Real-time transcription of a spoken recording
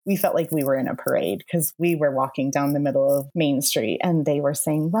we felt like we were in a parade because we were walking down the middle of Main Street and they were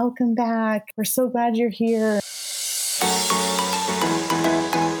saying, "Welcome back. We're so glad you're here."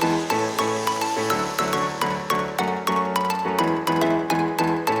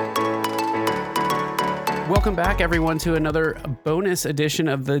 Welcome back, everyone, to another bonus edition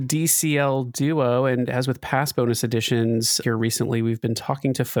of the DCL Duo. And as with past bonus editions here recently, we've been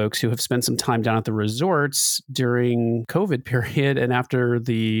talking to folks who have spent some time down at the resorts during COVID period and after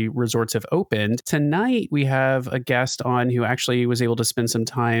the resorts have opened. Tonight, we have a guest on who actually was able to spend some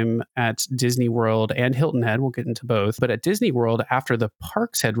time at Disney World and Hilton Head. We'll get into both, but at Disney World after the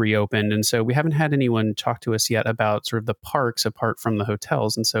parks had reopened. And so we haven't had anyone talk to us yet about sort of the parks apart from the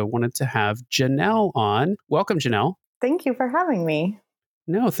hotels. And so wanted to have Janelle on. Welcome, Janelle. Thank you for having me.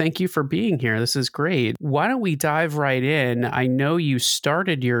 No, thank you for being here. This is great. Why don't we dive right in? I know you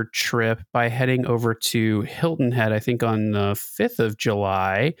started your trip by heading over to Hilton Head, I think on the 5th of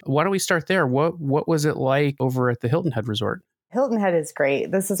July. Why don't we start there? What was it like over at the Hilton Head Resort? Hilton Head is great.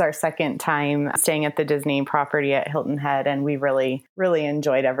 This is our second time staying at the Disney property at Hilton Head, and we really, really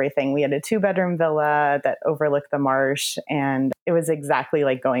enjoyed everything. We had a 2-bedroom villa that overlooked the marsh, and it was exactly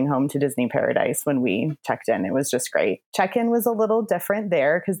like going home to Disney Paradise when we checked in. It was just great. Check-in was a little different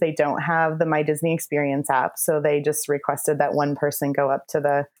there because they don't have the My Disney Experience app, so they just requested that one person go up to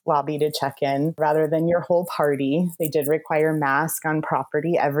the lobby to check in rather than your whole party. They did require masks on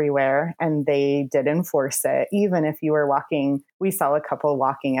property everywhere, and they did enforce it, even if you were walking. We saw a couple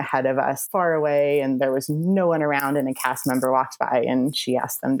walking ahead of us far away and there was no one around and a cast member walked by and she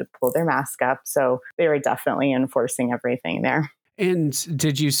asked them to pull their mask up. So they were definitely enforcing everything there. And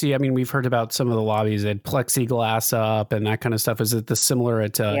did you see, I mean, we've heard about some of the lobbies that had plexiglass up and that kind of stuff. Is it similar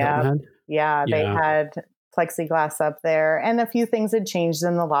at Hilton Head? Yeah, they had plexiglass up there and a few things had changed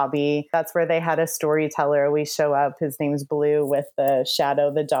in the lobby. That's where they had a storyteller. We show up, his name's Blue with the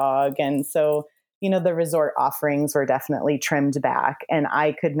Shadow, the dog. And so the resort offerings were definitely trimmed back. And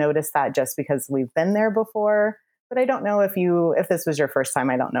I could notice that just because we've been there before. But I don't know if this was your first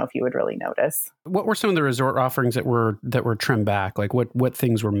time, I don't know if you would really notice. What were some of the resort offerings that were trimmed back? Like what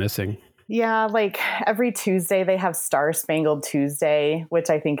things were missing? Yeah, like every Tuesday they have Star Spangled Tuesday, which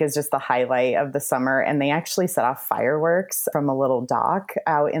I think is just the highlight of the summer. And they actually set off fireworks from a little dock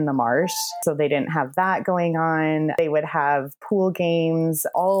out in the marsh. So they didn't have that going on. They would have pool games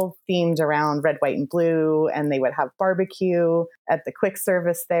all themed around red, white, and blue. And they would have barbecue at the quick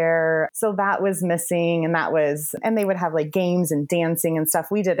service there. So that was missing. And they would have like games and dancing and stuff.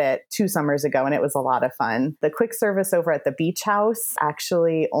 We did it 2 summers ago and it was a lot of fun. The quick service over at the beach house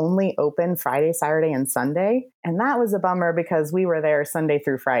actually only opened Friday, Saturday, and Sunday. And that was a bummer because we were there Sunday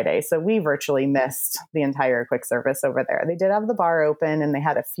through Friday. So we virtually missed the entire quick service over there. They did have the bar open and they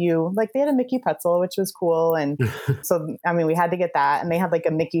had they had a Mickey pretzel, which was cool. And so, we had to get that. And they had like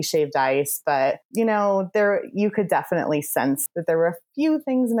a Mickey shaved ice. But, you could definitely sense that there were a few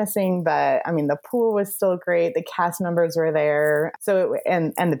things missing. But the pool was still great. The cast members were there. So,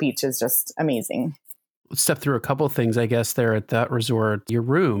 and the beach is just amazing. Let's step through a couple of things, I guess, there at that resort. Your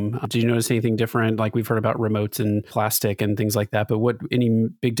room, did you notice anything different? Like we've heard about remotes and plastic and things like that, but any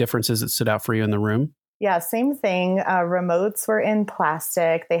big differences that stood out for you in the room? Yeah, same thing. Remotes were in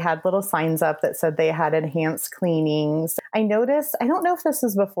plastic. They had little signs up that said they had enhanced cleanings. I noticed, I don't know if this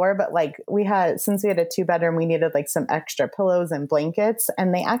was before, but since we had a 2-bedroom, we needed like some extra pillows and blankets.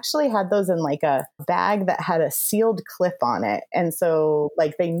 And they actually had those in like a bag that had a sealed clip on it. And so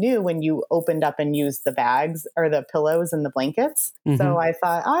they knew when you opened up and used the bags or the pillows and the blankets. Mm-hmm. So I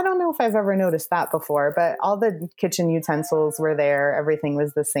thought, I don't know if I've ever noticed that before, but all the kitchen utensils were there. Everything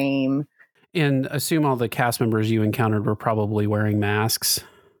was the same. And assume all the cast members you encountered were probably wearing masks.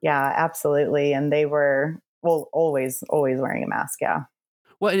 Yeah, absolutely. And they were, always wearing a mask. Yeah.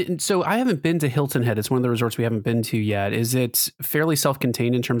 Well, so I haven't been to Hilton Head. It's one of the resorts we haven't been to yet. Is it fairly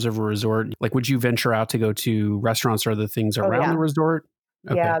self-contained in terms of a resort? Like, would you venture out to go to restaurants or other things around the resort?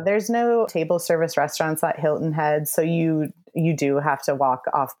 Okay. Yeah, there's no table service restaurants at Hilton Head. So you do have to walk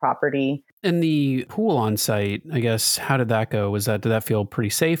off property. And the pool on site, I guess, how did that go? Did that feel pretty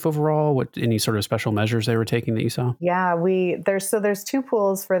safe overall? Any sort of special measures they were taking that you saw? Yeah, there's 2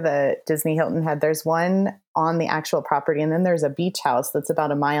 pools for the Disney Hilton Head. There's one on the actual property, and then there's a beach house that's about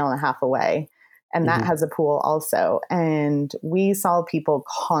 1.5 miles away. And that has a pool also. And we saw people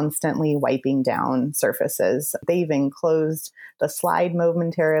constantly wiping down surfaces. They even closed the slide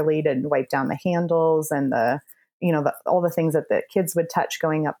momentarily to wipe down the handles and all the things that the kids would touch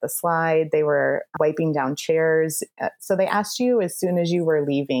going up the slide. They were wiping down chairs. So they asked you as soon as you were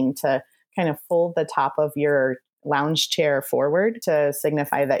leaving to kind of fold the top of your lounge chair forward to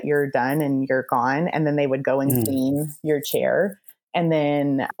signify that you're done and you're gone. And then they would go and clean your chair. And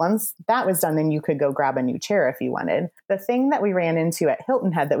then once that was done, then you could go grab a new chair if you wanted. The thing that we ran into at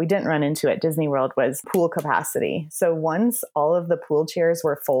Hilton Head that we didn't run into at Disney World was pool capacity. So once all of the pool chairs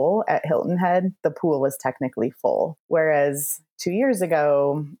were full at Hilton Head, the pool was technically full. Whereas 2 years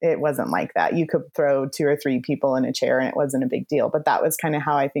ago, it wasn't like that. You could throw 2 or 3 people in a chair and it wasn't a big deal. But that was kind of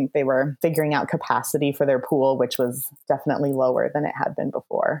how I think they were figuring out capacity for their pool, which was definitely lower than it had been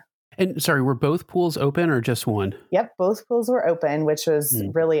before. And sorry, were both pools open or just one? Yep, both pools were open, which was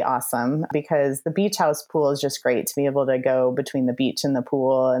really awesome because the beach house pool is just great to be able to go between the beach and the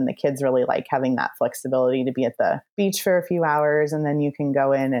pool. And the kids really like having that flexibility to be at the beach for a few hours and then you can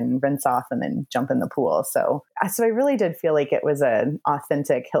go in and rinse off and then jump in the pool. So I really did feel like it was an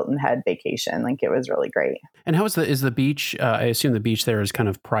authentic Hilton Head vacation. Like it was really great. And how is the beach? I assume the beach there is kind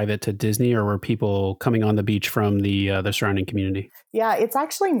of private to Disney, or were people coming on the beach from the surrounding community? Yeah, it's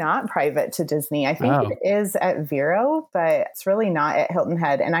actually not private to Disney. I think it is at Vero, but it's really not at Hilton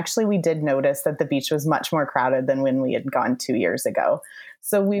Head. And actually, we did notice that the beach was much more crowded than when we had gone 2 years ago.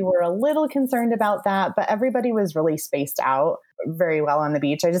 So we were a little concerned about that, but everybody was really spaced out very well on the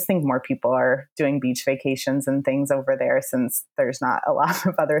beach. I just think more people are doing beach vacations and things over there since there's not a lot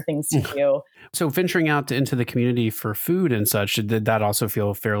of other things to do. So venturing out into the community for food and such, did that also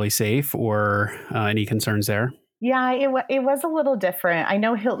feel fairly safe, or any concerns there? Yeah, it was a little different. I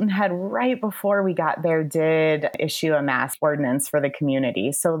know Hilton Head, right before we got there, did issue a mask ordinance for the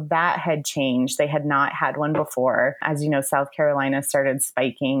community. So that had changed. They had not had one before. As you know, South Carolina started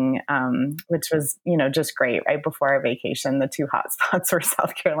spiking, which was, just great. Right before our vacation, the 2 hot spots were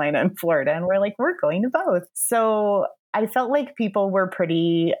South Carolina and Florida. And we're like, we're going to both. So I felt like people were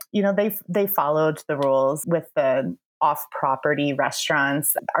pretty, they followed the rules with the off-property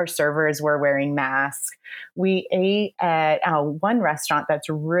restaurants. Our servers were wearing masks. We ate at one restaurant that's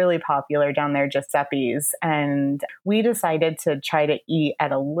really popular down there, Giuseppe's, and we decided to try to eat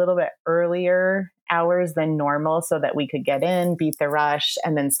at a little bit earlier hours than normal so that we could get in, beat the rush,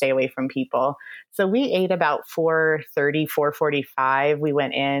 and then stay away from people. So we ate about 4:30, 4:45. We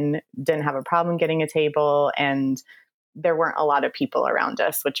went in, didn't have a problem getting a table, and there weren't a lot of people around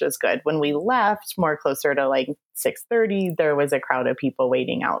us, which was good. When we left, more closer to like 6:30, there was a crowd of people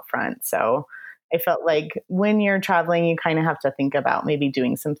waiting out front. So I felt like when you're traveling, you kind of have to think about maybe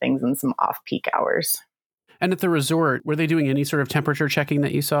doing some things in some off-peak hours. And at the resort, were they doing any sort of temperature checking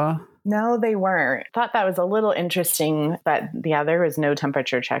that you saw? No, they weren't. Thought that was a little interesting, but yeah, there was no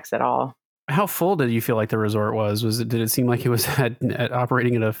temperature checks at all. How full did you feel like the resort was? Did it seem like it was at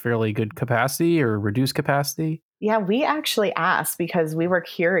operating at a fairly good capacity or reduced capacity? Yeah, we actually asked because we were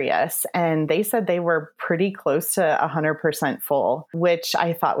curious, and they said they were pretty close to 100% full, which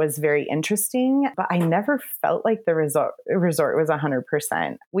I thought was very interesting, but I never felt like the resort was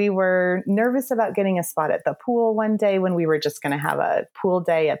 100%. We were nervous about getting a spot at the pool one day when we were just going to have a pool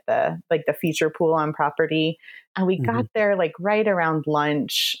day at the feature pool on property. And we got there like right around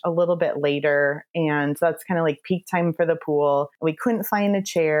lunch, a little bit later. And that's kind of like peak time for the pool. We couldn't find a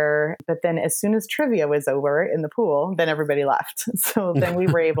chair. But then as soon as trivia was over in the pool, then everybody left. So then we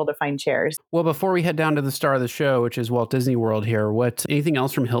were able to find chairs. Well, before we head down to the star of the show, which is Walt Disney World here, anything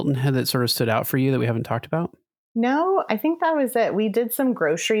else from Hilton Head that sort of stood out for you that we haven't talked about? No, I think that was it. We did some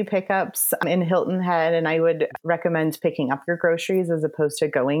grocery pickups in Hilton Head, and I would recommend picking up your groceries as opposed to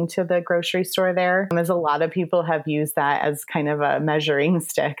going to the grocery store there. As a lot of people have used that as kind of a measuring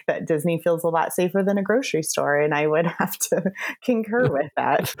stick, that Disney feels a lot safer than a grocery store, and I would have to concur with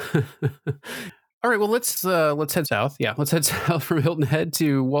that. All right, well, let's head south. Yeah, let's head south from Hilton Head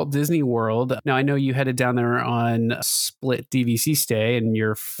to Walt Disney World. Now, I know you headed down there on a split DVC stay, and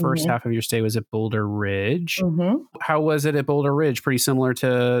your first half of your stay was at Boulder Ridge. How was it at Boulder Ridge? Pretty similar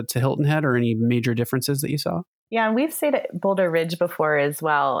to Hilton Head, or any major differences that you saw? Yeah, and we've stayed at Boulder Ridge before as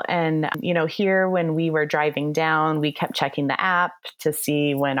well. And, here when we were driving down, we kept checking the app to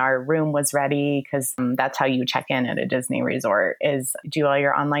see when our room was ready, because that's how you check in at a Disney resort, is do all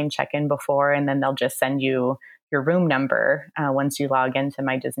your online check-in before, and then they'll just send you your room number once you log into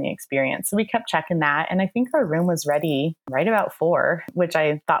My Disney Experience. So we kept checking that. And I think our room was ready right about 4, which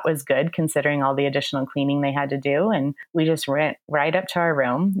I thought was good considering all the additional cleaning they had to do. And we just went right up to our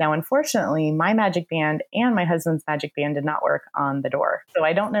room. Now, unfortunately, my Magic Band and my husband's Magic Band did not work on the door. So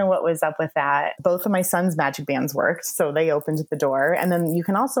I don't know what was up with that. Both of my son's Magic Bands worked, so they opened the door. And then you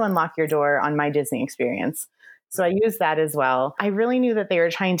can also unlock your door on My Disney Experience. So I used that as well. I really knew that they were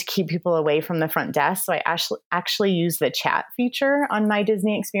trying to keep people away from the front desk. So I actually used the chat feature on My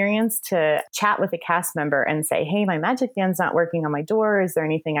Disney Experience to chat with a cast member and say, hey, my Magic Band's not working on my door. Is there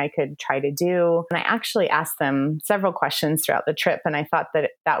anything I could try to do? And I actually asked them several questions throughout the trip. And I thought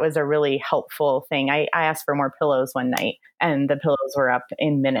that that was a really helpful thing. I asked for more pillows one night and the pillows were up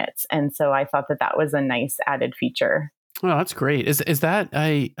in minutes. And so I thought that that was a nice added feature. Oh, that's great. Is that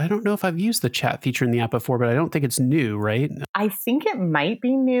I don't know if I've used the chat feature in the app before, but I don't think it's new, right? I think it might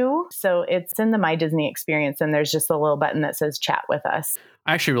be new. So it's in the My Disney Experience and there's just a little button that says chat with us.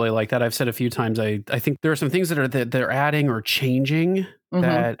 I actually really like that. I've said a few times, I think there are some things that they're adding or changing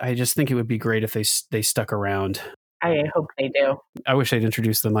that I just think it would be great if they stuck around. I hope they do. I wish they'd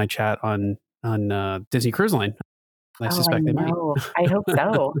introduced the My Chat on Disney Cruise Line. I suspect they might. I hope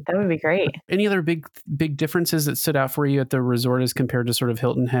so. That would be great. Any other big differences that stood out for you at the resort as compared to sort of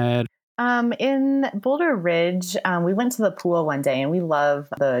Hilton Head? In Boulder Ridge, we went to the pool one day and we love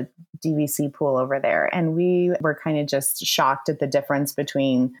the DVC pool over there. And we were kind of just shocked at the difference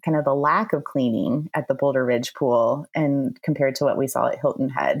between kind of the lack of cleaning at the Boulder Ridge pool and compared to what we saw at Hilton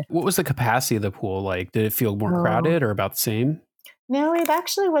Head. What was the capacity of the pool like? Did it feel more crowded or about the same? No, it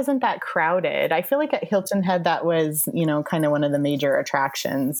actually wasn't that crowded. I feel like at Hilton Head, that was, kind of one of the major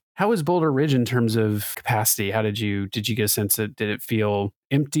attractions. How was Boulder Ridge in terms of capacity? How did you get a sense that, did it feel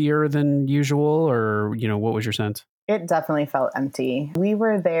emptier than usual or, what was your sense? It definitely felt empty. We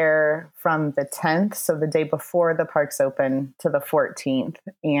were there from the 10th, so the day before the parks opened, to the 14th,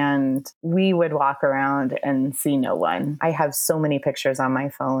 and we would walk around and see no one. I have so many pictures on my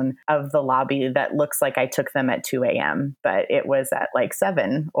phone of the lobby that looks like I took them at 2 a.m., but it was at like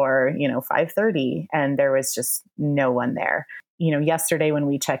 7 or, 5:30, and there was just no one there. Yesterday when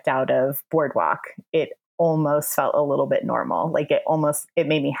we checked out of Boardwalk, it almost felt a little bit normal. Like it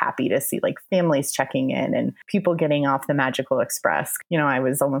made me happy to see like families checking in and people getting off the Magical Express. I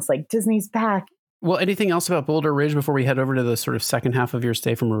was almost like, Disney's back. Well, anything else about Boulder Ridge before we head over to the sort of second half of your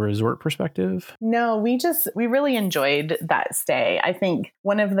stay from a resort perspective? No, we really enjoyed that stay. I think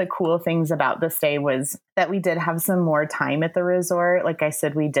one of the cool things about the stay was that we did have some more time at the resort. Like I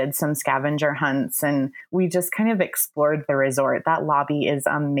said, we did some scavenger hunts and we just kind of explored the resort. That lobby is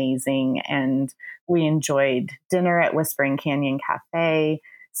amazing. And we enjoyed dinner at Whispering Canyon Cafe.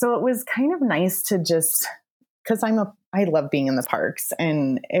 So it was kind of nice to just, because I love being in the parks,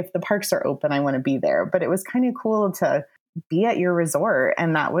 and if the parks are open, I want to be there. But it was kind of cool to be at your resort,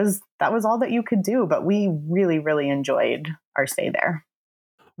 and that was all that you could do. But we really, really enjoyed our stay there.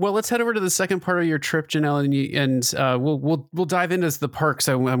 Well, let's head over to the second part of your trip, Janelle, and we'll dive into the parks.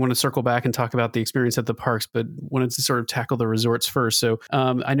 I want to circle back and talk about the experience at the parks, but wanted to sort of tackle the resorts first. So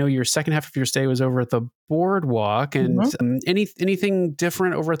I know your second half of your stay was over at the Boardwalk, and anything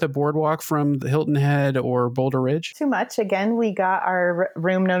different over at the Boardwalk from the Hilton Head or Boulder Ridge? Too much. Again, we got our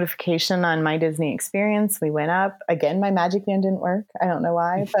room notification on My Disney Experience. We went up. Again, my Magic Band didn't work. I don't know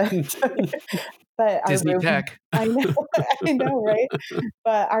why, but Disney tech. I know, right?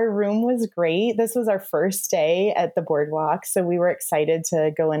 But our room was great. This was our first day at the Boardwalk, so we were excited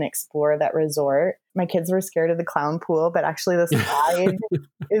to go and explore that resort. My kids were scared of the clown pool, but actually the slide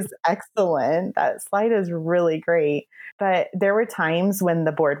is excellent. That slide is really great. But there were times when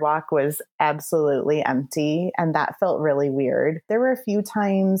the Boardwalk was absolutely empty, and that felt really weird. There were a few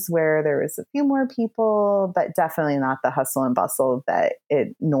times where there was a few more people, but definitely not the hustle and bustle that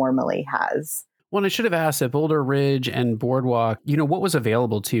it normally has. Well, I should have asked at Boulder Ridge and Boardwalk, what was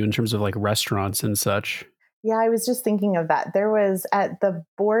available to you in terms of like restaurants and such? Yeah, I was just thinking of that. There was at the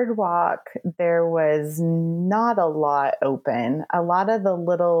Boardwalk, there was not a lot open. A lot of the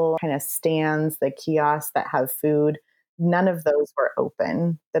little kind of stands, the kiosks that have food, none of those were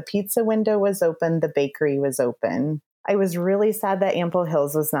open. The pizza window was open. The bakery was open. I was really sad that Ample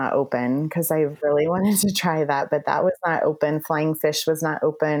Hills was not open because I really wanted to try that, but that was not open. Flying Fish was not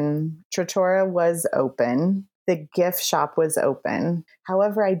open. Trattoria was open. The gift shop was open.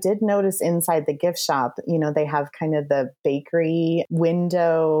 However, I did notice inside the gift shop, they have kind of the bakery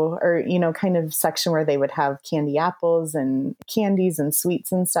window or, kind of section where they would have candy apples and candies and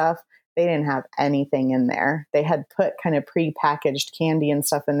sweets and stuff. They didn't have anything in there. They had put kind of pre-packaged candy and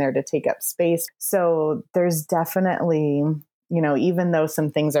stuff in there to take up space. So there's definitely, even though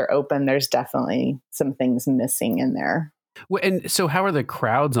some things are open, there's definitely some things missing in there. Well, and so how are the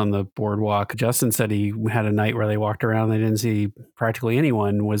crowds on the boardwalk? Justin said he had a night where they walked around, they didn't see practically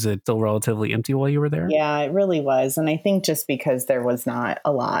anyone. Was it still relatively empty while you were there? Yeah, it really was. And I think just because there was not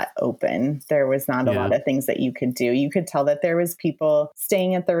a lot open, there was not a lot of things that you could do. You could tell that there was people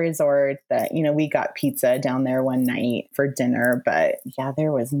staying at the resort that, we got pizza down there one night for dinner, but yeah,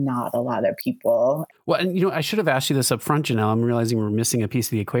 there was not a lot of people. Well, and I should have asked you this up front, Janelle. I'm realizing we're missing a piece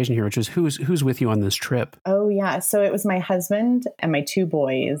of the equation here, which is who's with you on this trip? Oh yeah. So it was my husband and my two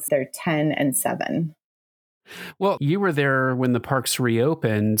boys. They're 10 and 7. Well, you were there when the parks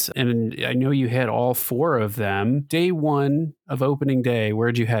reopened, and I know you had all 4 of them. Day 1 of opening day,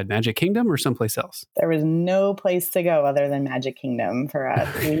 where'd you head? Magic Kingdom or someplace else? There was no place to go other than Magic Kingdom for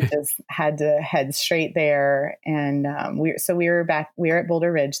us. We just had to head straight there. And we were at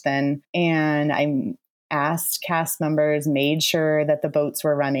Boulder Ridge then, and I asked cast members, made sure that the boats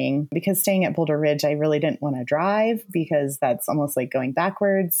were running, because staying at Boulder Ridge, I really didn't want to drive because that's almost like going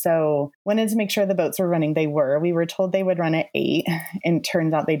backwards. So wanted to make sure the boats were running. They were. We were told they would run at 8, and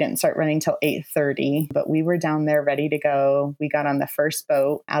turns out they didn't start running till 8:30, but we were down there ready to go. We got on the first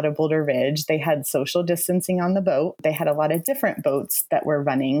boat out of Boulder Ridge. They had social distancing on the boat. They had a lot of different boats that were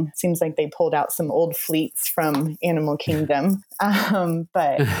running. Seems like they pulled out some old fleets from Animal Kingdom.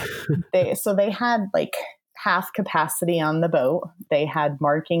 But they had like half capacity on the boat. They had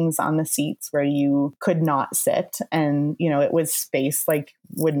markings on the seats where you could not sit. And, it was spaced like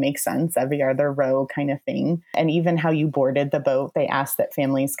would make sense, every other row kind of thing. And even how you boarded the boat, they asked that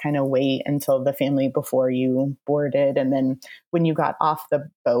families kind of wait until the family before you boarded. And then when you got off the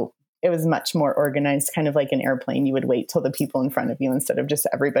boat, it was much more organized, kind of like an airplane. You would wait till the people in front of you instead of just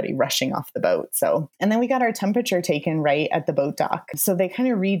everybody rushing off the boat. And then we got our temperature taken right at the boat dock. So they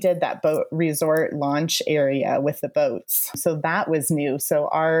kind of redid that boat resort launch area with the boats. So that was new. So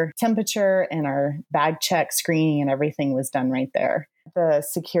our temperature and our bag check screening and everything was done right there. The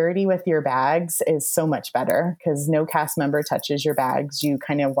security with your bags is so much better because no cast member touches your bags. You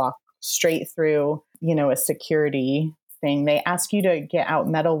kind of walk straight through, a security thing. They ask you to get out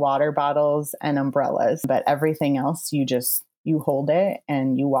metal water bottles and umbrellas, but everything else you hold it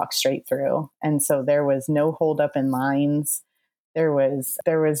and you walk straight through. And so there was no hold up in lines. There was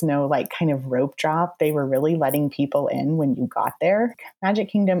no like kind of rope drop. They were really letting people in when you got there. Magic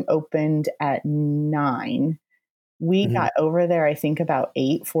Kingdom opened at 9. We got over there, I think about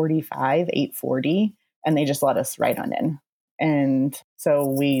 8:45, 8:40, and they just let us right on in. And so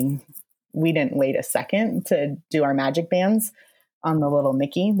we didn't wait a second to do our magic bands on the little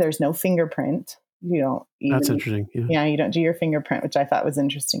Mickey. There's no fingerprint. That's interesting. Yeah, you don't do your fingerprint, which I thought was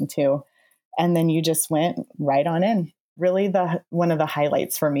interesting too. And then you just went right on in. Really, one of the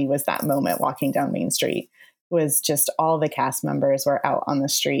highlights for me was that moment walking down Main Street. Was just all the cast members were out on the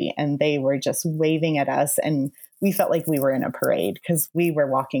street and they were just waving at us. And we felt like we were in a parade because we were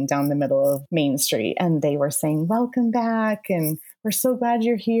walking down the middle of Main Street and they were saying, "Welcome back." And we're so glad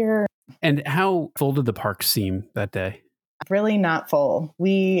you're here. And how full did the park seem that day? Really not full.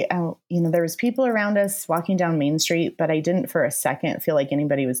 We, there was people around us walking down Main Street, but I didn't for a second feel like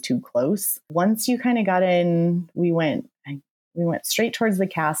anybody was too close. Once you kind of got in, we went straight towards the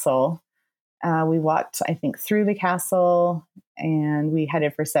castle. We walked, I think, through the castle and we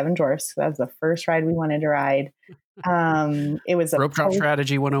headed for Seven Dwarfs. That was the first ride we wanted to ride. It was a rope drop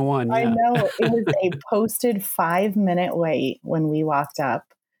strategy 101. Yeah. I know. It was a posted 5-minute wait when we walked up.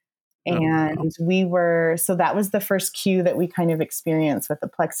 And so that was the first queue that we kind of experienced with the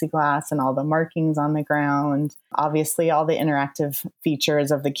plexiglass and all the markings on the ground. Obviously, all the interactive features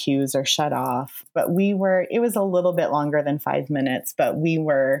of the queues are shut off. But it was a little bit longer than 5 minutes, but we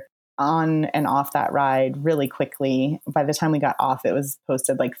were on and off that ride really quickly. By the time we got off, it was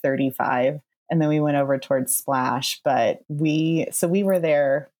posted like 35. And then we went over towards Splash. But we were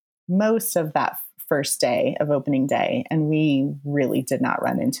there most of that first day of opening day, and we really did not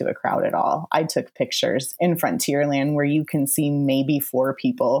run into a crowd at all. I took pictures in Frontierland where you can see maybe 4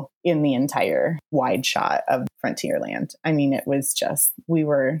 people in the entire wide shot of Frontierland. I mean, it was just, we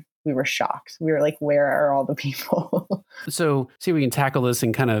were shocked. We were like, where are all the people? So see, we can tackle this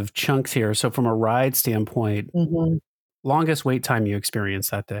in kind of chunks here. So from a ride standpoint, longest wait time you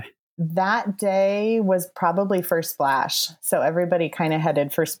experienced that day? That day was probably for Splash. So everybody kind of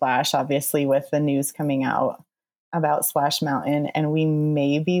headed for Splash, obviously, with the news coming out about Splash Mountain. And we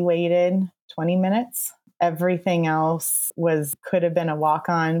maybe waited 20 minutes. Everything else could have been a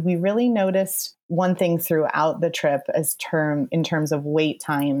walk-on. We really noticed one thing throughout the trip in terms of wait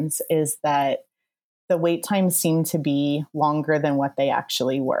times is that the wait times seemed to be longer than what they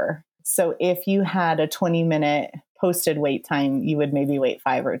actually were. So if you had a 20-minute posted wait time, you would maybe wait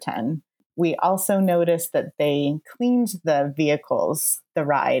 5 or 10. We also noticed that they cleaned the vehicles, the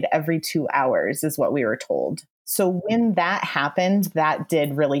ride, every 2 hours is what we were told. So when that happened, that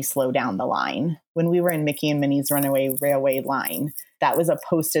did really slow down the line. When we were in Mickey and Minnie's Runaway Railway line, that was a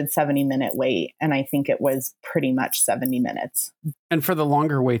posted 70-minute wait. And I think it was pretty much 70 minutes. And for the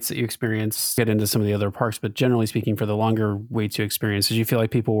longer waits that you experience, get into some of the other parks, but generally speaking, for the longer waits you experience, did you feel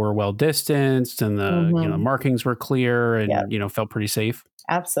like people were well distanced and the markings were clear and felt pretty safe?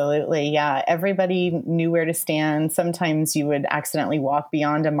 Absolutely. Yeah. Everybody knew where to stand. Sometimes you would accidentally walk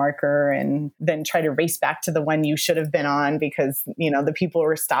beyond a marker and then try to race back to the one you should have been on because, the people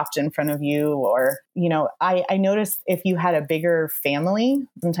were stopped in front of you. Or, I noticed if you had a bigger family,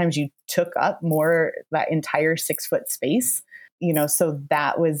 sometimes you took up more that entire 6-foot space. So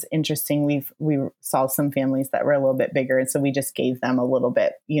that was interesting. We saw some families that were a little bit bigger. And so we just gave them a little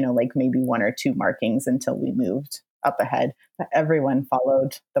bit, like maybe 1 or 2 markings until we moved up ahead. But everyone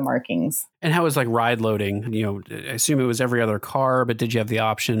followed the markings. And how was like ride loading? I assume it was every other car, but did you have the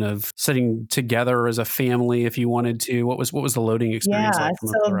option of sitting together as a family if you wanted to? What was the loading experience like from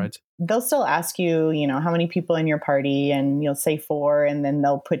the rides? They'll still ask you, how many people in your party, and you'll say 4, and then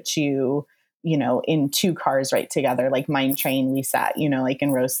they'll put you, in 2 cars right together. Like Mine Train, we sat, like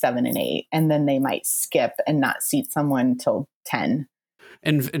in rows 7 and 8, and then they might skip and not seat someone till 10.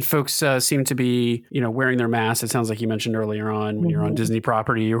 And folks seem to be, wearing their masks. It sounds like you mentioned earlier on when you're on Disney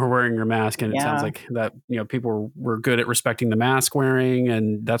property, you were wearing your mask, and it sounds like that, people were good at respecting the mask wearing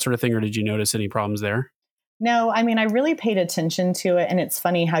and that sort of thing. Or did you notice any problems there? No, I mean, I really paid attention to it. And it's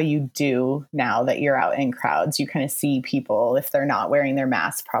funny how you do now that you're out in crowds, you kind of see people if they're not wearing their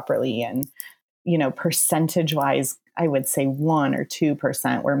mask properly. And, percentage wise, I would say 1 or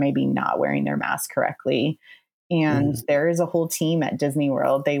 2% were maybe not wearing their mask correctly. And there is a whole team at Disney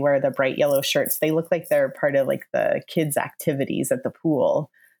World. They wear the bright yellow shirts. They look like they're part of like the kids' activities at the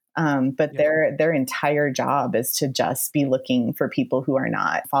pool. But their entire job is to just be looking for people who are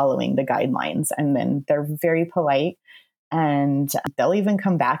not following the guidelines. And then they're very polite, and they'll even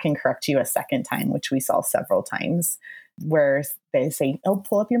come back and correct you a second time, which we saw several times, where they say, "Oh,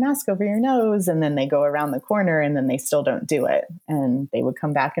 pull up your mask over your nose." And then they go around the corner and then they still don't do it. And they would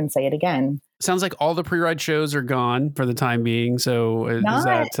come back and say it again. Sounds like all the pre-ride shows are gone for the time being. So did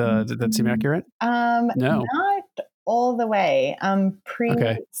that seem accurate? No, not all the way.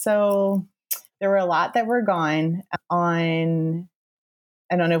 So there were a lot that were gone on.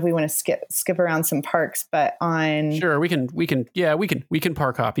 I don't know if we want to skip around some parks, but on sure we can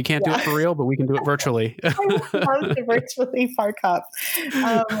park hop. You can't do it for real, but we can do it virtually. I would love to virtually park hop.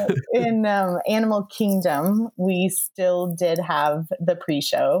 In Animal Kingdom, we still did have the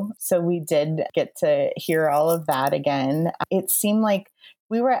pre-show, so we did get to hear all of that again. It seemed like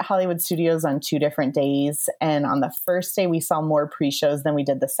we were at Hollywood Studios on 2 different days, and on the first day we saw more pre-shows than we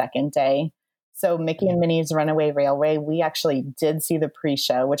did the second day. So Mickey and Minnie's Runaway Railway, we actually did see the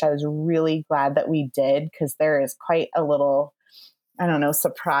pre-show, which I was really glad that we did, because there is quite a little,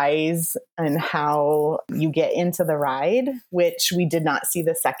 surprise in how you get into the ride, which we did not see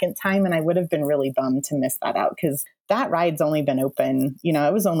the second time. And I would have been really bummed to miss that out, because that ride's only been open,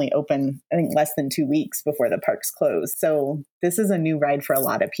 it was only open, I think, less than 2 weeks before the parks closed. So this is a new ride for a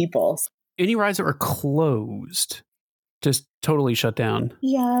lot of people. Any rides that were closed just totally shut down?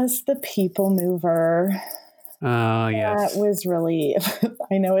 Yes, the People Mover. Yes. That was really,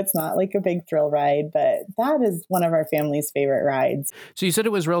 I know it's not like a big thrill ride, but that is one of our family's favorite rides. So you said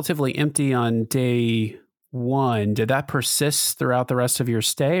it was relatively empty on day 1. Did that persist throughout the rest of your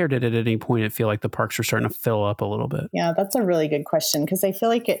stay, or did it at any point it feel like the parks were starting to fill up a little bit? Yeah, that's a really good question, because I feel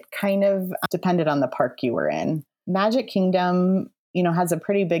like it kind of depended on the park you were in. Magic Kingdom, has a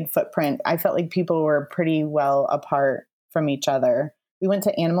pretty big footprint. I felt like people were pretty well apart from each other. We went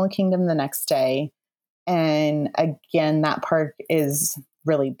to Animal Kingdom the next day. And again, that park is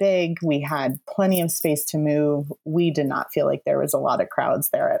really big. We had plenty of space to move. We did not feel like there was a lot of crowds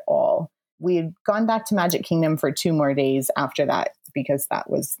there at all. We had gone back to Magic Kingdom for 2 more days after that, because that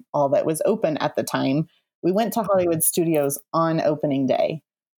was all that was open at the time. We went to Hollywood Studios on opening day,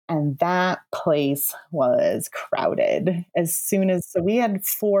 and that place was crowded. So we had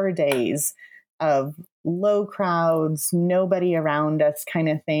 4 days of low crowds, nobody around us kind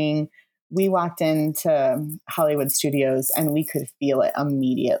of thing. We walked into Hollywood Studios and we could feel it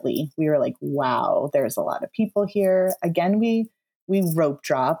immediately. We were like, wow, there's a lot of people here. Again, we rope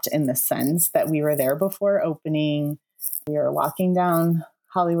dropped in the sense that we were there before opening. We were walking down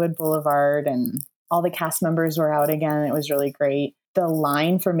Hollywood Boulevard and all the cast members were out again. It was really great. The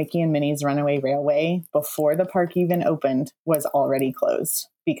line for Mickey and Minnie's Runaway Railway before the park even opened was already closed,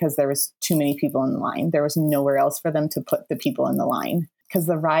 because there was too many people in the line. There was nowhere else for them to put the people in the line. because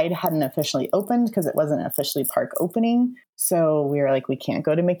the ride hadn't officially opened because it wasn't officially park opening. So we were like, we can't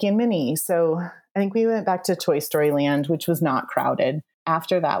go to Mickey and Minnie. So I think we went back to Toy Story Land, which was not crowded.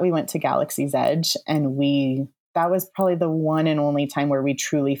 After that, we went to Galaxy's Edge, and that was probably the one and only time where we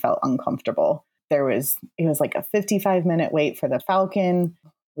truly felt uncomfortable. It was like a 55-minute wait for the Falcon.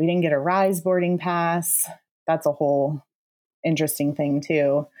 We didn't get a Rise boarding pass. That's a whole interesting thing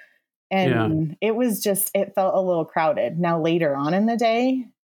too. And it felt a little crowded. Now later on in the day,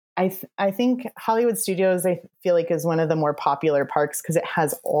 I think Hollywood Studios, I feel like, is one of the more popular parks because it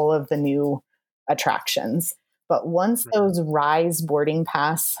has all of the new attractions. But once those Rise boarding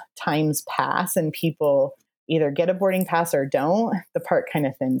pass times pass and people either get a boarding pass or don't, the park kind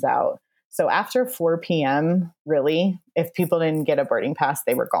of thins out. So after 4 p.m., really, if people didn't get a boarding pass,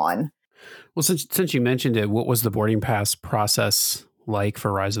 they were gone. Well, since you mentioned it, what was the boarding pass process like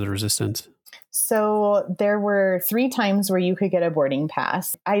for Rise of the Resistance? So there were 3 times where you could get a boarding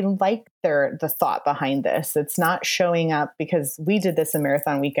pass. I like the thought behind this. It's not showing up, because we did this in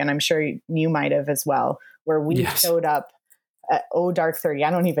Marathon Weekend. I'm sure you might have as well, where we showed up at dark 30.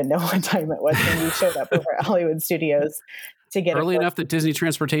 I don't even know what time it was when we showed up over at Hollywood Studios to get early enough that Disney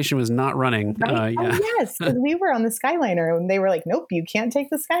Transportation was not running. Right? Oh, yes, because we were on the Skyliner, and they were like, nope, you can't take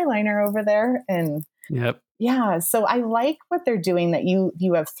the Skyliner over there. And yeah, so I like what they're doing, that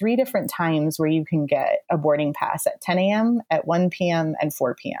you have 3 different times where you can get a boarding pass: at 10 a.m., at 1 p.m., and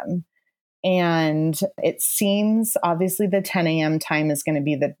 4 p.m. And it seems obviously the 10 a.m. time is going to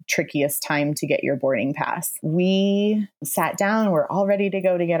be the trickiest time to get your boarding pass. We sat down, we're all ready to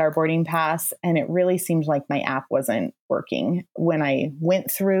go to get our boarding pass, and it really seemed like my app wasn't working. When I went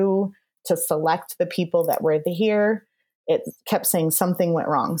through to select the people that were here, it kept saying something went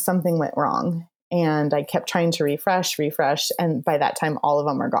wrong, something went wrong. And I kept trying to refresh. And by that time, all of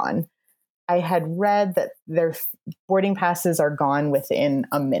them are gone. I had read that their boarding passes are gone within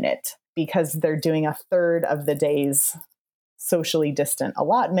a minute, because they're doing a third of the day's socially distant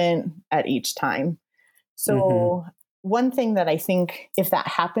allotment at each time. So one thing that I think, if that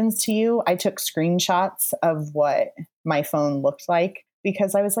happens to you, I took screenshots of what my phone looked like,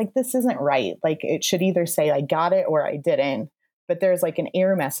 because I was like, this isn't right. Like, it should either say I got it or I didn't. But there's like an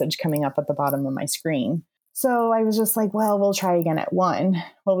error message coming up at the bottom of my screen. So I was just like, well, we'll try again at 1.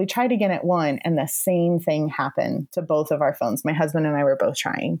 Well, we tried again at 1, and the same thing happened to both of our phones. My husband and I were both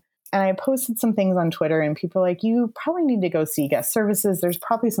trying. And I posted some things on Twitter, and people were like, you probably need to go see guest services. There's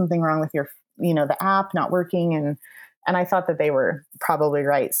probably something wrong with your, the app not working. And I thought that they were probably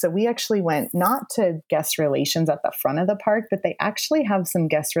right. So we actually went not to guest relations at the front of the park, but they actually have some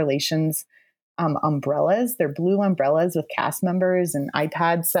guest relations umbrellas. They're blue umbrellas with cast members and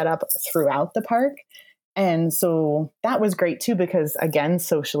iPads set up throughout the park. And so that was great too, because again,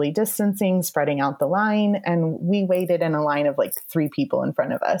 socially distancing, spreading out the line. And we waited in a line of like 3 people in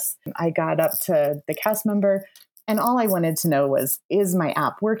front of us. I got up to the cast member, and all I wanted to know was, is my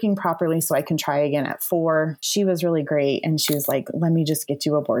app working properly so I can try again at 4? She was really great. And she was like, let me just get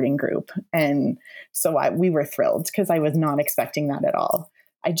you a boarding group. And so we were thrilled, because I was not expecting that at all.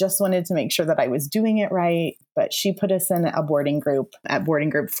 I just wanted to make sure that I was doing it right. But she put us in a boarding group at boarding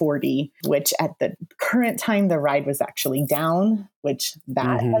group 40, which at the current time, the ride was actually down, which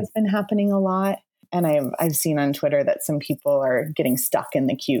that has been happening a lot. And I've seen on Twitter that some people are getting stuck in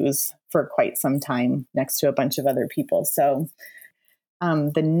the queues for quite some time next to a bunch of other people. So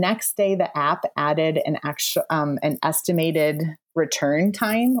the next day, the app added an estimated return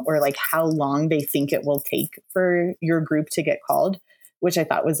time, or like how long they think it will take for your group to get called, which I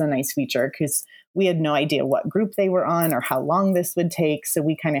thought was a nice feature, because we had no idea what group they were on or how long this would take. So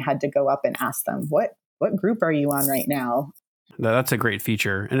we kind of had to go up and ask them, what group are you on right now? That's a great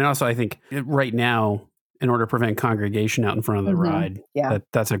feature. And also, I think right now, in order to prevent congregation out in front of the ride,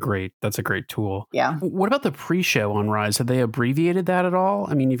 that's a great tool. Yeah. What about the pre-show on Rise? Have they abbreviated that at all?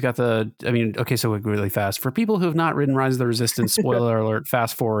 I mean, you've got okay, so really fast. For people who have not ridden Rise of the Resistance, spoiler alert,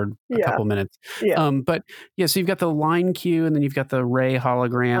 fast forward a couple minutes. Yeah. But yeah, so you've got the line queue, and then you've got the Rey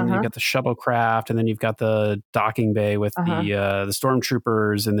hologram, and you've got the shuttlecraft, and then you've got the docking bay with the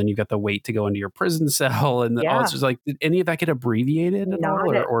stormtroopers, and then you've got the wait to go into your prison cell. And it's just like, did any of that get abbreviated at all?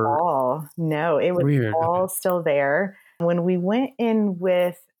 Not at all. No, it was weird. All still there. When we went in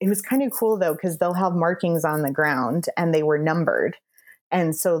it was kind of cool though, because they'll have markings on the ground and they were numbered.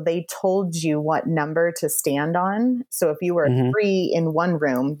 And so they told you what number to stand on. So if you were 3 in one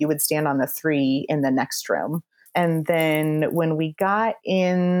room, you would stand on the 3 in the next room. And then when we got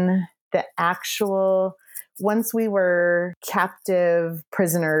in once we were captive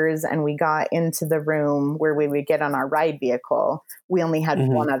prisoners and we got into the room where we would get on our ride vehicle, we only had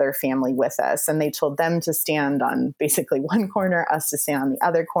one other family with us. And they told them to stand on basically one corner, us to stand on the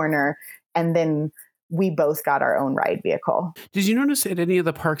other corner. And then we both got our own ride vehicle. Did you notice at any of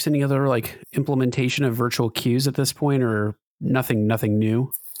the parks any other like implementation of virtual queues at this point, or nothing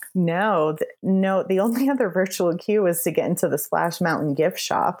new? No. The only other virtual queue was to get into the Splash Mountain gift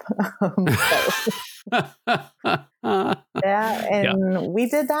shop. We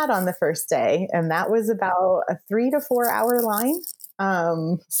did that on the first day, and that was about a 3 to 4 hour line.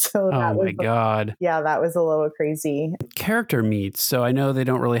 God. Yeah, that was a little crazy. Character meets. So I know they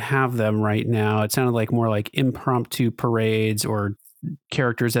don't really have them right now. It sounded like more like impromptu parades or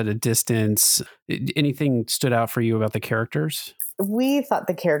characters at a distance. Anything stood out for you about the characters? We thought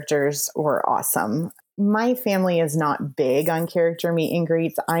the characters were awesome. My family is not big on character meet and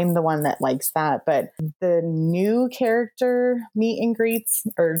greets. I'm the one that likes that. But the new character meet and greets,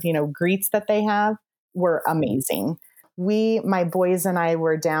 or, greets that they have, were amazing. My boys and I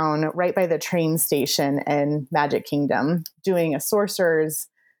were down right by the train station in Magic Kingdom doing a Sorcerers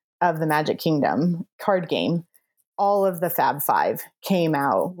of the Magic Kingdom card game. All of the Fab Five came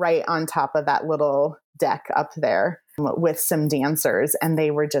out right on top of that little deck up there with some dancers, and they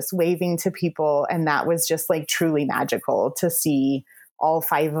were just waving to people. And that was just like truly magical to see all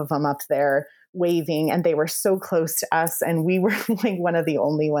 5 of them up there waving, and they were so close to us. And we were like one of the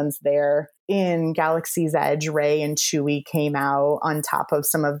only ones there. In Galaxy's Edge, Rey and Chewie came out on top of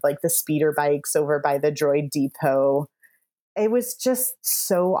some of like the speeder bikes over by the Droid Depot. It was just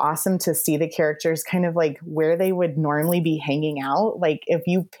so awesome to see the characters kind of like where they would normally be hanging out. Like if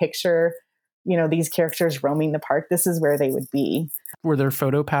you picture, these characters roaming the park, this is where they would be. Were there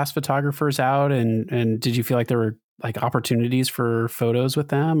PhotoPass photographers out, and did you feel like there were like opportunities for photos with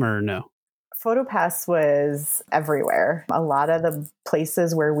them, or no? PhotoPass was everywhere. A lot of the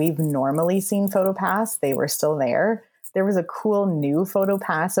places where we've normally seen PhotoPass, they were still there. There was a cool new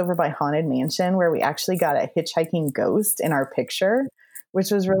PhotoPass over by Haunted Mansion where we actually got a hitchhiking ghost in our picture, which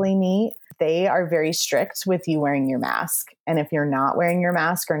was really neat. They are very strict with you wearing your mask. And if you're not wearing your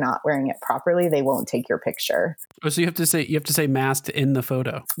mask or not wearing it properly, they won't take your picture. Oh, so you have to say masked in the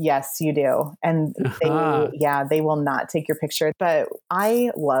photo. Yes, you do. And they will not take your picture. But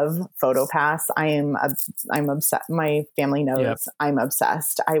I love PhotoPass. I'm obsessed. My family knows. Yep. I'm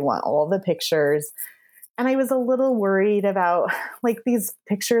obsessed. I want all the pictures. And I was a little worried about like these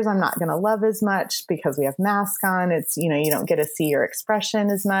pictures I'm not going to love as much because we have masks on. It's, you don't get to see your expression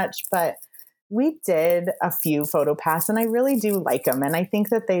as much. But we did a few PhotoPass, and I really do like them. And I think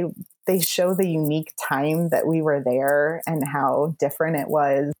that they show the unique time that we were there and how different it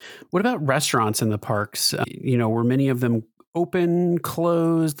was. What about restaurants in the parks? Were many of them open,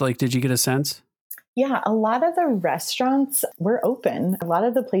 closed? Like, did you get a sense? Yeah, a lot of the restaurants were open. A lot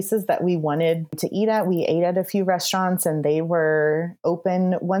of the places that we wanted to eat at, we ate at a few restaurants and they were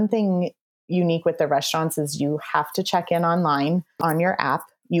open. One thing unique with the restaurants is you have to check in online on your app.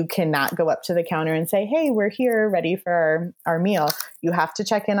 You cannot go up to the counter and say, hey, we're here ready for our meal. You have to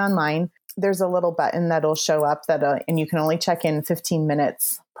check in online. There's a little button that'll show up and you can only check in 15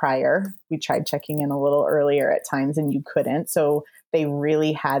 minutes prior. We tried checking in a little earlier at times and you couldn't. So they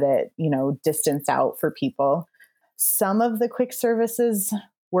really had it, distance out for people. Some of the quick services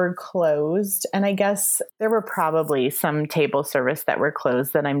were closed. And I guess there were probably some table service that were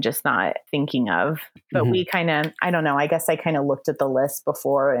closed that I'm just not thinking of. But we I don't know, I guess I kind of looked at the list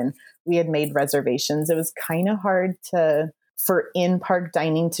before and we had made reservations. It was kind of hard for in-park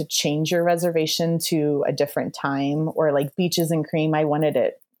dining to change your reservation to a different time, or like Beaches and Cream. We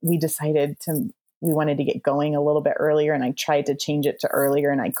wanted to get going a little bit earlier, and I tried to change it to earlier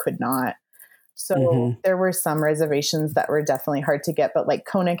and I could not. So there were some reservations that were definitely hard to get, but like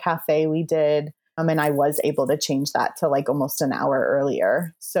Kona Cafe we did. And I was able to change that to like almost an hour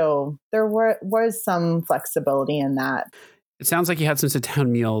earlier. So there was some flexibility in that. It sounds like you had some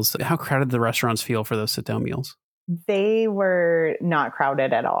sit-down meals. How crowded did the restaurants feel for those sit-down meals? They were not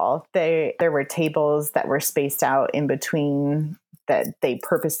crowded at all. There were tables that were spaced out in between that they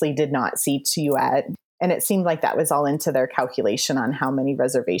purposely did not seat you at. And it seemed like that was all into their calculation on how many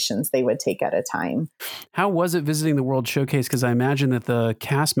reservations they would take at a time. How was it visiting the World Showcase? Because I imagine that the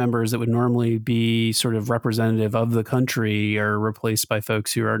cast members that would normally be sort of representative of the country are replaced by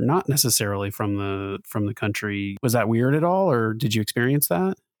folks who are not necessarily from the country. Was that weird at all, or did you experience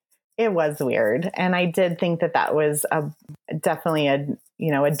that? It was weird. And I did think that was definitely a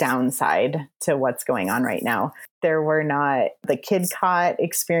downside to what's going on right now. The Kid Cot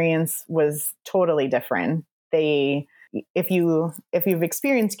experience was totally different. They if you've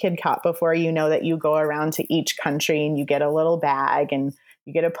experienced KidCot before, you know that you go around to each country and you get a little bag and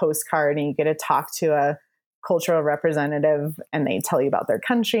you get a postcard and you get to talk to a cultural representative and they tell you about their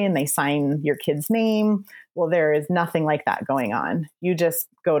country and they sign your kid's name. Well, there is nothing like that going on. You just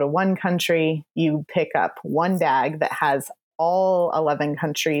go to one country, you pick up one bag that has all 11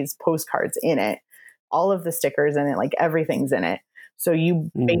 countries' postcards in it, all of the stickers in it, like everything's in it. So you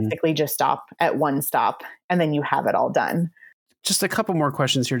basically just stop at one stop and then you have it all done. Just a couple more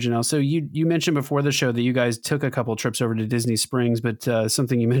questions here, Janelle. So you mentioned before the show that you guys took a couple trips over to Disney Springs, but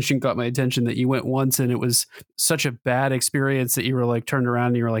something you mentioned got my attention, that you went once and it was such a bad experience that you were like turned around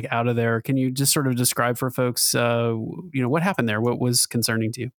and you were like out of there. Can you just sort of describe for folks, what happened there? What was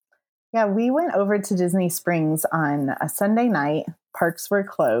concerning to you? Yeah, we went over to Disney Springs on a Sunday night. Parks were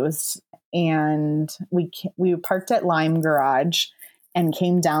closed and we parked at Lime Garage and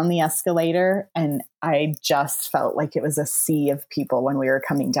came down the escalator. And I just felt like it was a sea of people when we were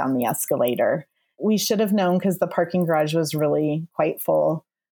coming down the escalator. We should have known because the parking garage was really quite full.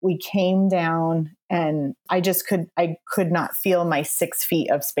 We came down and I could not feel my 6 feet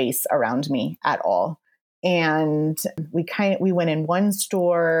of space around me at all. And we went in one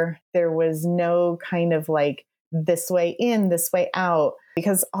store. There was no kind of like this way in, this way out,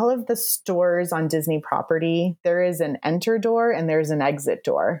 because all of the stores on Disney property, there is an enter door and there's an exit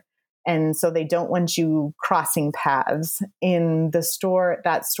door. And so they don't want you crossing paths. In the store,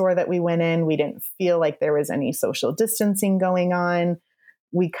 that store that we went in, we didn't feel like there was any social distancing going on.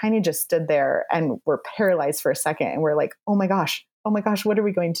 We kind of just stood there and were paralyzed for a second. And we're like, oh my gosh, what are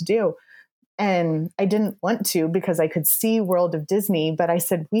we going to do? And I didn't want to because I could see World of Disney, but I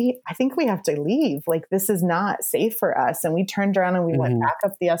said, I think we have to leave. Like, this is not safe for us. And we turned around and we went back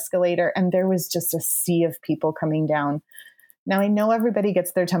up the escalator and there was just a sea of people coming down. Now, I know everybody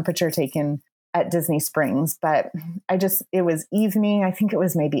gets their temperature taken at Disney Springs, but it was evening. I think it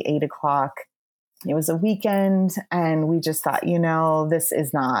was maybe 8:00. It was a weekend and we just thought, this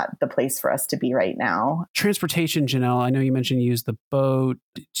is not the place for us to be right now. Transportation, Janelle, I know you mentioned you used the boat.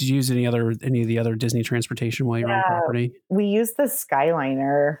 Did you use any of the other Disney transportation while you were on property? We used the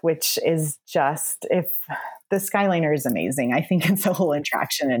Skyliner, which is the Skyliner is amazing. I think it's a whole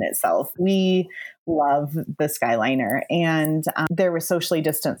attraction in itself. We love the Skyliner. And there were socially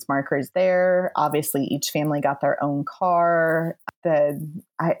distanced markers there. Obviously, each family got their own car.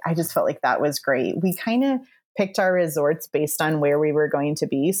 I just felt like that was great. We kind of picked our resorts based on where we were going to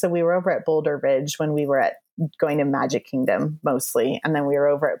be. So we were over at Boulder Ridge when we were going to Magic Kingdom mostly. And then we were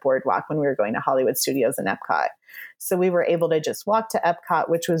over at Boardwalk when we were going to Hollywood Studios and Epcot. So we were able to just walk to Epcot,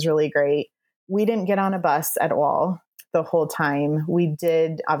 which was really great. We didn't get on a bus at all the whole time. We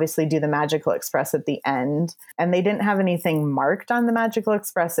did obviously do the Magical Express at the end, and they didn't have anything marked on the Magical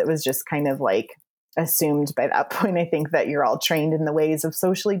Express. It was just kind of like assumed by that point, I think, that you're all trained in the ways of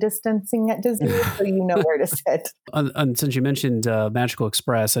socially distancing at Disney, so you know where to sit. And since you mentioned Magical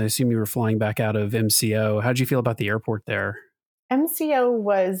Express, I assume you were flying back out of MCO. How'd you feel about the airport there? MCO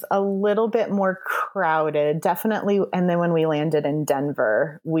was a little bit more crowded, definitely. And then when we landed in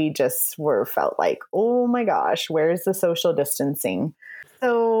Denver, we just felt like, oh my gosh, where's the social distancing?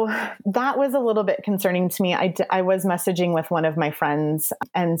 So that was a little bit concerning to me. I was messaging with one of my friends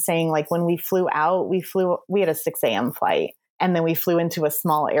and saying, like, when we flew out, we had a 6 a.m. flight. And then we flew into a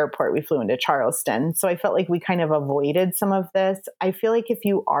small airport. We flew into Charleston. So I felt like we kind of avoided some of this. I feel like if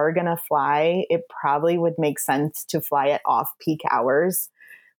you are going to fly, it probably would make sense to fly at off-peak hours.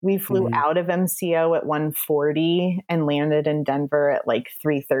 We flew out of MCO at 1:40 and landed in Denver at like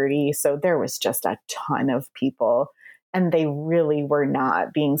 3:30. So there was just a ton of people. And they really were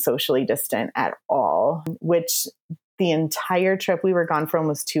not being socially distant at all, which the entire trip, we were gone for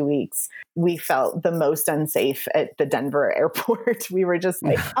almost 2 weeks. We felt the most unsafe at the Denver airport. We were just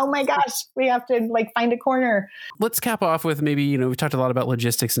like, oh my gosh, we have to like find a corner. Let's cap off with maybe, we talked a lot about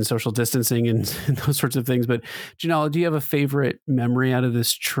logistics and social distancing and those sorts of things. But Janelle, do you have a favorite memory out of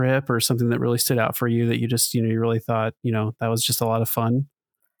this trip or something that really stood out for you that you just, you really thought, that was just a lot of fun?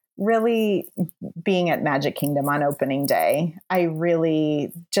 Really being at Magic Kingdom on opening day. I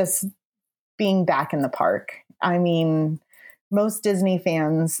really just being back in the park. I mean, most Disney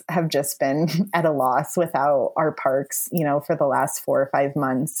fans have just been at a loss without our parks, for the last 4 or 5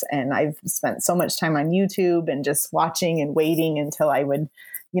 months. And I've spent so much time on YouTube and just watching and waiting until I would,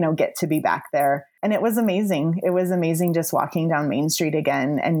 get to be back there. And it was amazing. It was amazing just walking down Main Street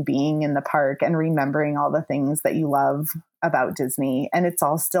again and being in the park and remembering all the things that you love about Disney. And it's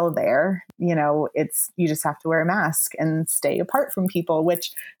all still there. You just have to wear a mask and stay apart from people,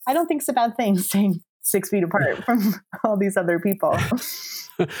 which I don't think is a bad thing, staying 6 feet apart from all these other people.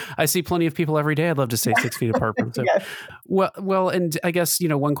 I see plenty of people every day. I'd love to stay 6 feet apart from them. Yes. Well, and I guess,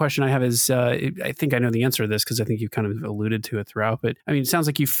 one question I have is, I think I know the answer to this because I think you kind of alluded to it throughout, but I mean, it sounds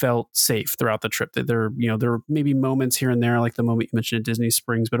like you felt safe throughout the trip, that there were maybe moments here and there, like the moment you mentioned at Disney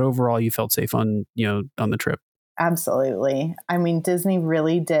Springs, but overall you felt safe on the trip. Absolutely. I mean, Disney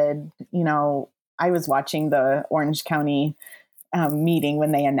really did, I was watching the Orange County meeting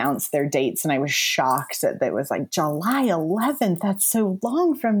when they announced their dates, and I was shocked that it was like July 11th. That's so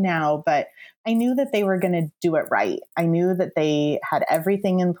long from now. But I knew that they were going to do it right. I knew that they had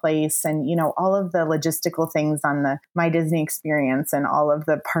everything in place, and, all of the logistical things on the My Disney Experience and all of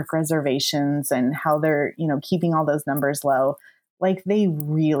the park reservations and how they're, keeping all those numbers low. Like, they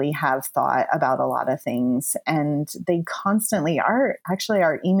really have thought about a lot of things, and they constantly are. Actually,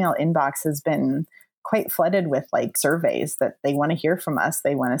 our email inbox has been quite flooded with like surveys that they want to hear from us.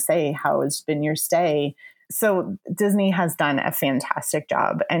 They want to say, how has been your stay? So Disney has done a fantastic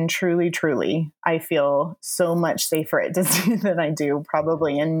job. And truly, truly, I feel so much safer at Disney than I do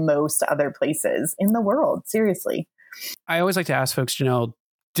probably in most other places in the world. Seriously. I always like to ask folks, Janelle,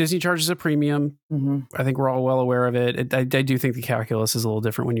 Disney charges a premium. Mm-hmm. I think we're all well aware of it. I do think the calculus is a little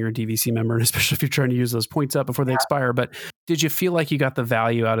different when you're a DVC member, and especially if you're trying to use those points up before they expire. But did you feel like you got the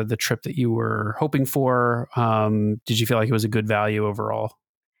value out of the trip that you were hoping for? Did you feel like it was a good value overall?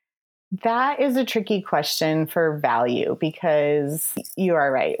 That is a tricky question for value, because you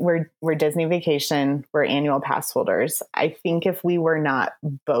are right. We're Disney Vacation. We're annual pass holders. I think if we were not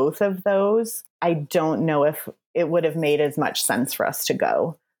both of those, I don't know if it would have made as much sense for us to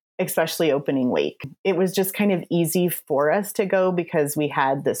go, especially opening week. It was just kind of easy for us to go because we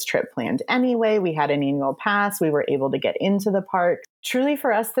had this trip planned anyway. We had an annual pass. We were able to get into the park. Truly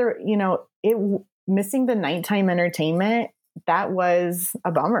for us, missing the nighttime entertainment, that was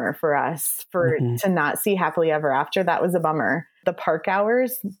a bummer for us. To not see Happily Ever After, that was a bummer. The park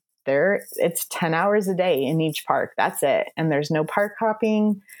hours, it's 10 hours a day in each park. That's it. And there's no park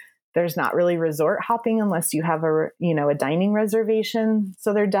hopping. There's not really resort hopping unless you have a dining reservation.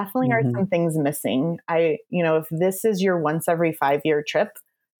 So there definitely are some things missing. If this is your once every 5-year trip,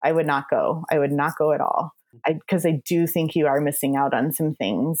 I would not go. I would not go at all. Because I do think you are missing out on some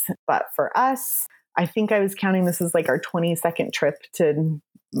things. But for us, I think I was counting this as like our 22nd trip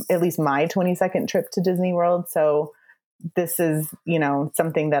at least my 22nd trip to Disney World. So this is,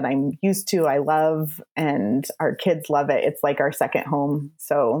 something that I'm used to. I love, and our kids love it. It's like our second home.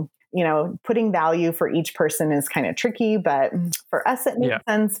 So, putting value for each person is kind of tricky, but for us, it makes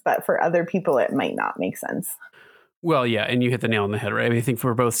sense. But for other people, it might not make sense. Well, yeah. And you hit the nail on the head, right? I mean, I think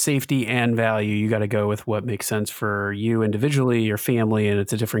for both safety and value, you got to go with what makes sense for you individually, your family, and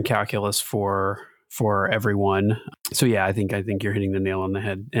it's a different calculus for everyone. So yeah, I think you're hitting the nail on the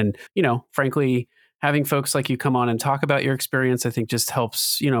head. And, frankly, having folks like you come on and talk about your experience, I think just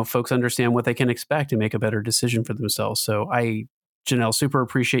helps, folks understand what they can expect and make a better decision for themselves. So Janelle, super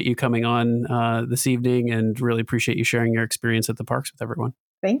appreciate you coming on this evening, and really appreciate you sharing your experience at the parks with everyone.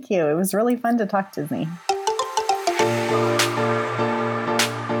 Thank you. It was really fun to talk Disney.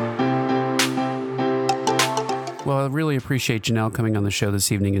 Well, I really appreciate Janelle coming on the show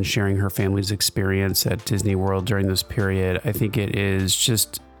this evening and sharing her family's experience at Disney World during this period. I think it is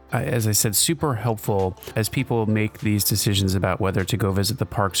just, as I said, super helpful as people make these decisions about whether to go visit the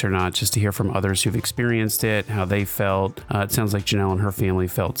parks or not, just to hear from others who've experienced it, how they felt. It sounds like Janelle and her family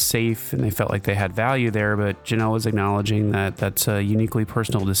felt safe and they felt like they had value there, but Janelle was acknowledging that that's a uniquely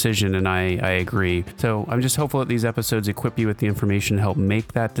personal decision, and I agree. So I'm just hopeful that these episodes equip you with the information to help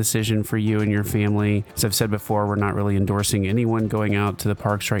make that decision for you and your family. As I've said before, we're not really endorsing anyone going out to the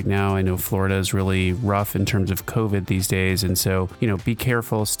parks right now. I know Florida is really rough in terms of COVID these days, and so, be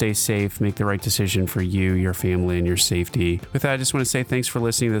careful, stay safe, make the right decision for you, your family, and your safety. With that, I just want to say thanks for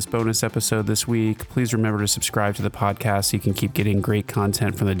listening to this bonus episode this week. Please remember to subscribe to the podcast so you can keep getting great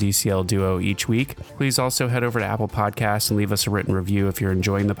content from the DCL duo each week. Please also head over to Apple Podcasts and leave us a written review if you're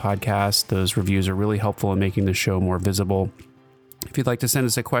enjoying the podcast. Those reviews are really helpful in making the show more visible. If you'd like to send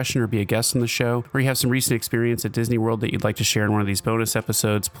us a question or be a guest on the show, or you have some recent experience at Disney World that you'd like to share in one of these bonus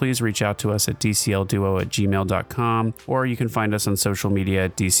episodes, please reach out to us at dclduo@gmail.com, or you can find us on social media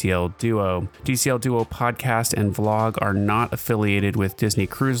at DCL Duo. DCL Duo podcast and vlog are not affiliated with Disney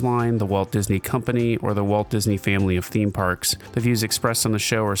Cruise Line, the Walt Disney Company, or the Walt Disney family of theme parks. The views expressed on the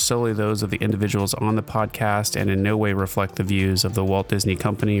show are solely those of the individuals on the podcast and in no way reflect the views of the Walt Disney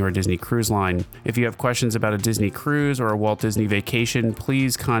Company or Disney Cruise Line. If you have questions about a Disney cruise or a Walt Disney vacation,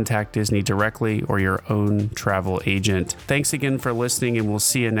 please contact Disney directly or your own travel agent. Thanks again for listening, and we'll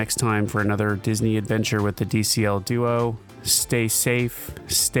see you next time for another Disney adventure with the DCL duo. Stay safe,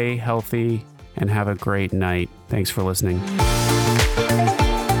 stay healthy, and have a great night. Thanks for listening.